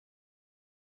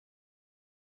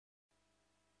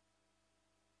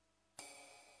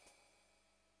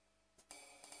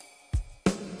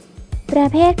ประ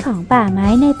เภทของป่าไม้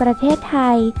ในประเทศไท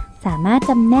ยสามารถ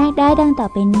จำแนกได้ดังต่อ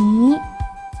ไปนี้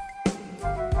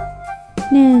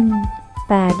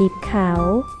 1. ป่าดิบเขา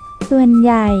ส่วนใ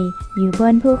หญ่อยู่บ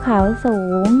นภูเขาสู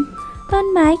งต้น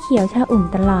ไม้เขียวชอุ่ม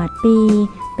ตลอดปี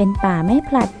เป็นป่าไม่ผ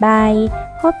ลัดใบ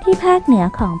พบที่ภาคเหนือ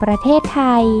ของประเทศไท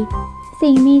ย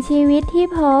สิ่งมีชีวิตที่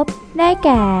พบได้แ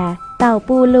ก่เต่า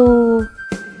ปูลู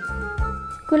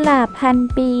กุหลาบพัน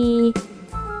ปี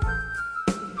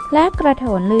และกระโถ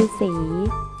นฤาษี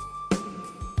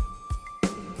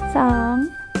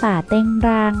 2. ป่าเต็ง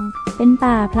รังเป็น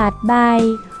ป่าผลัดใบ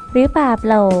หรือป่าโป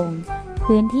ร่ง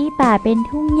พื้นที่ป่าเป็น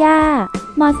ทุ่งหญ้า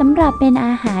เหมาะสำหรับเป็นอ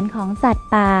าหารของสัตว์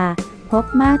ป่าพบ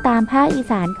มากตามภาคอี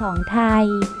สานของไทย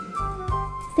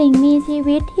สิ่งมีชี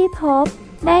วิตที่พบ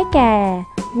ได้แก่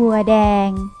วัวแดง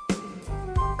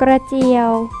กระเจียว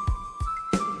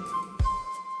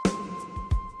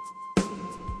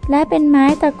และเป็นไม้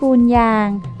ตระกูลยาง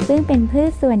ซึ่งเป็นพืช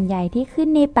ส่วนใหญ่ที่ขึ้น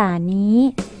ในป่านี้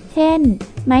เช่น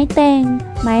ไม้เต็ง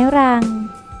ไม้รัง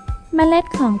เมล็ด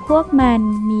ของพวกมัน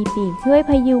มีปีกช่วย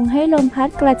พยุงให้ลมพัด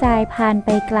กระจายพันธุ์ไป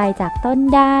ไกลจากต้น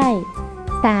ได้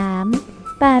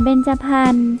 3. ป่าเบญจพรร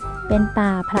ณเป็นป่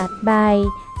าผลัดใบ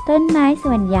ต้นไม้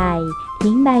ส่วนใหญ่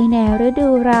ทิ้งใบในฤดู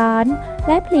ร้อนแ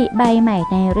ละผลิใบใหม่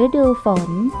ในฤดูฝน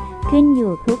ขึ้นอ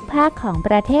ยู่ทุกภาคของป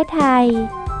ระเทศไทย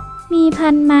มีพั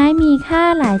นธุ์ไม้มีค่า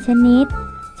หลายชนิด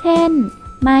เช่น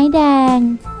ไม้แดง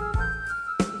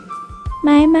ไ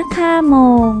ม้มะค่าโม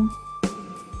ง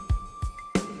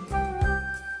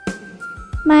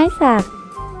ไม้สัก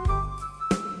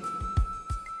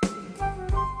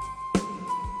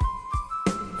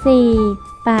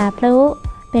 4. ป่าพลุ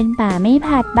เป็นป่าไม่ผ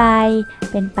ลัดใบ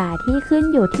เป็นป่าที่ขึ้น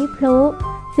อยู่ที่พลุ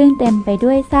ซึ่งเต็มไป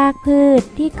ด้วยซากพืช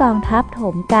ที่กองทับถ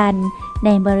มกันใน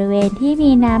บริเวณที่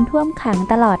มีน้ำท่วมขัง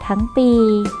ตลอดทั้งปี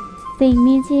สิ่ง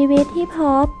มีชีวิตที่พ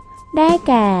บได้แ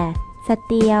ก่สเ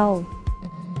ตียว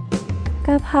ก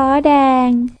ระเพาะแดง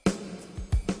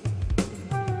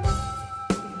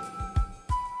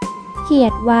เขีย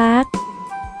ดวัก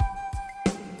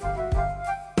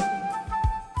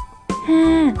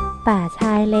 5. ป่าช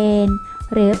ายเลน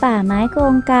หรือป่าไม้โก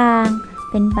งกลาง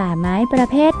เป็นป่าไม้ประ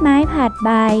เภทไม้ผลัดใ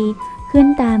บขึ้น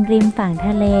ตามริมฝั่งท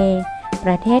ะเลป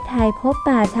ระเทศไทยพบ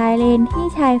ป่าชายเลนที่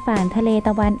ชายฝั่งทะเลต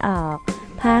ะวันออก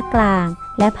ภาคกลาง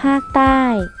และภาคใต้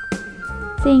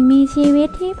สิ่งมีชีวิต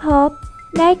ที่พบ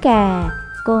ได้แก่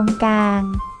โกงกลาง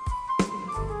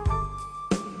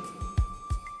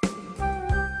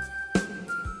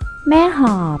แม่ห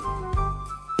อบ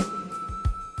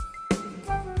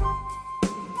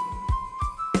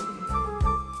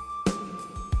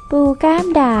ปูก้าม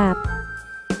ดาบ